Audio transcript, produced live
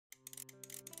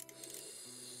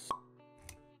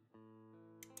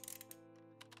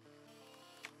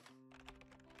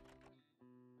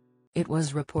It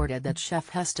was reported that chef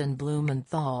Heston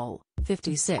Blumenthal,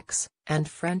 56, and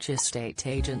French estate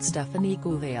agent Stephanie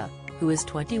Gouveia, who is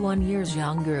 21 years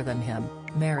younger than him,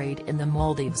 married in the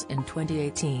Maldives in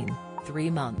 2018, 3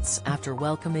 months after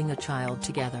welcoming a child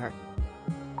together.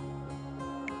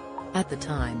 At the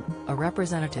time, a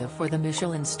representative for the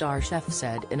Michelin star chef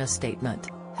said in a statement,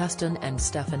 "Heston and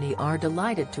Stephanie are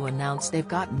delighted to announce they've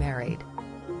got married.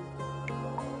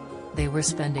 They were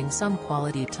spending some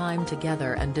quality time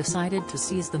together and decided to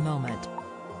seize the moment."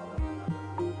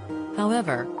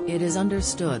 However, it is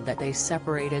understood that they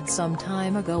separated some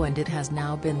time ago, and it has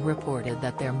now been reported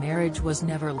that their marriage was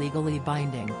never legally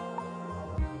binding.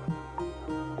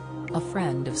 A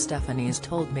friend of Stephanie's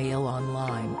told Mail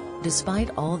Online,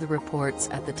 despite all the reports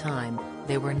at the time,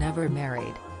 they were never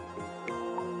married.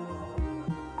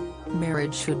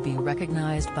 Marriage should be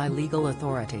recognized by legal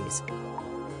authorities.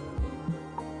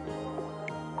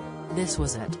 This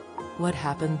was it. What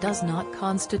happened does not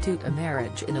constitute a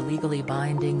marriage in a legally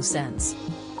binding sense.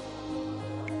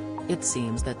 It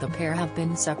seems that the pair have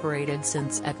been separated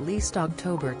since at least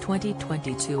October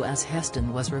 2022, as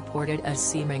Heston was reported as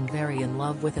seeming very in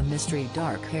love with a mystery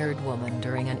dark-haired woman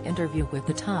during an interview with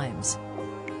The Times.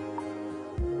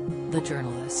 The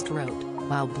journalist wrote,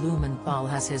 while Blumenthal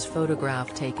has his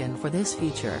photograph taken for this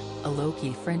feature, a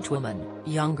low-key French woman,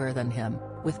 younger than him,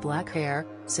 with black hair,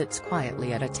 sits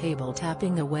quietly at a table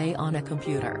tapping away on a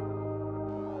computer.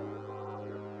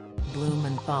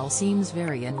 Blumenthal seems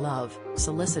very in love,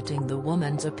 soliciting the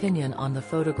woman's opinion on the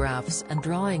photographs and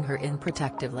drawing her in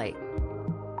protectively.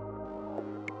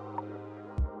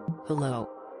 "Hello,"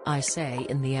 I say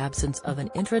in the absence of an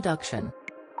introduction.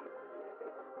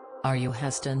 "Are you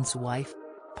Heston's wife?"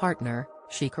 "Partner,"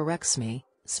 she corrects me,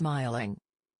 smiling.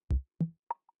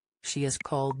 She is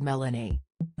called Melanie.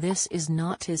 This is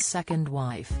not his second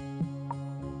wife.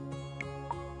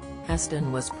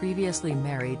 Heston was previously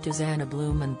married to Zanna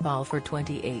Blumenthal for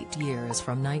 28 years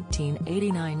from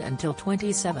 1989 until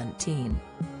 2017.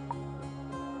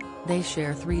 They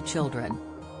share 3 children.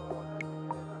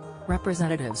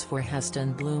 Representatives for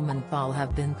Heston Blumenthal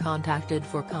have been contacted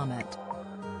for comment.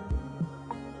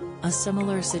 A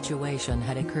similar situation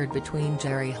had occurred between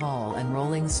Jerry Hall and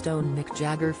Rolling Stone Mick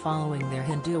Jagger following their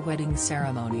Hindu wedding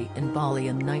ceremony in Bali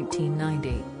in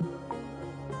 1990.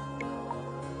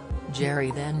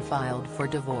 Jerry then filed for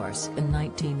divorce in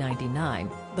 1999,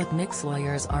 but Mick's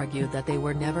lawyers argued that they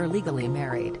were never legally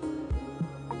married.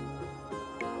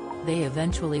 They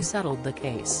eventually settled the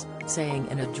case, saying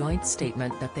in a joint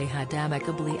statement that they had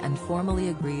amicably and formally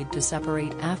agreed to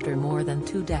separate after more than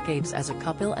 2 decades as a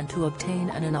couple and to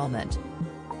obtain an annulment.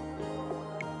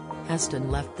 Heston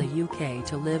left the UK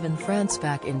to live in France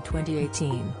back in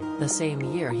 2018, the same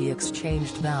year he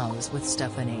exchanged vows with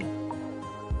Stephanie.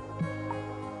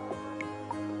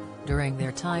 During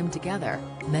their time together,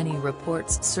 many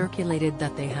reports circulated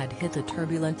that they had hit a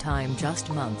turbulent time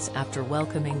just months after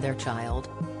welcoming their child.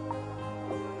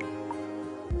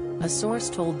 A source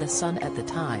told The Sun at the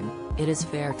time, "It is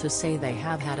fair to say they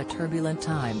have had a turbulent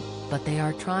time, but they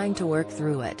are trying to work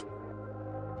through it."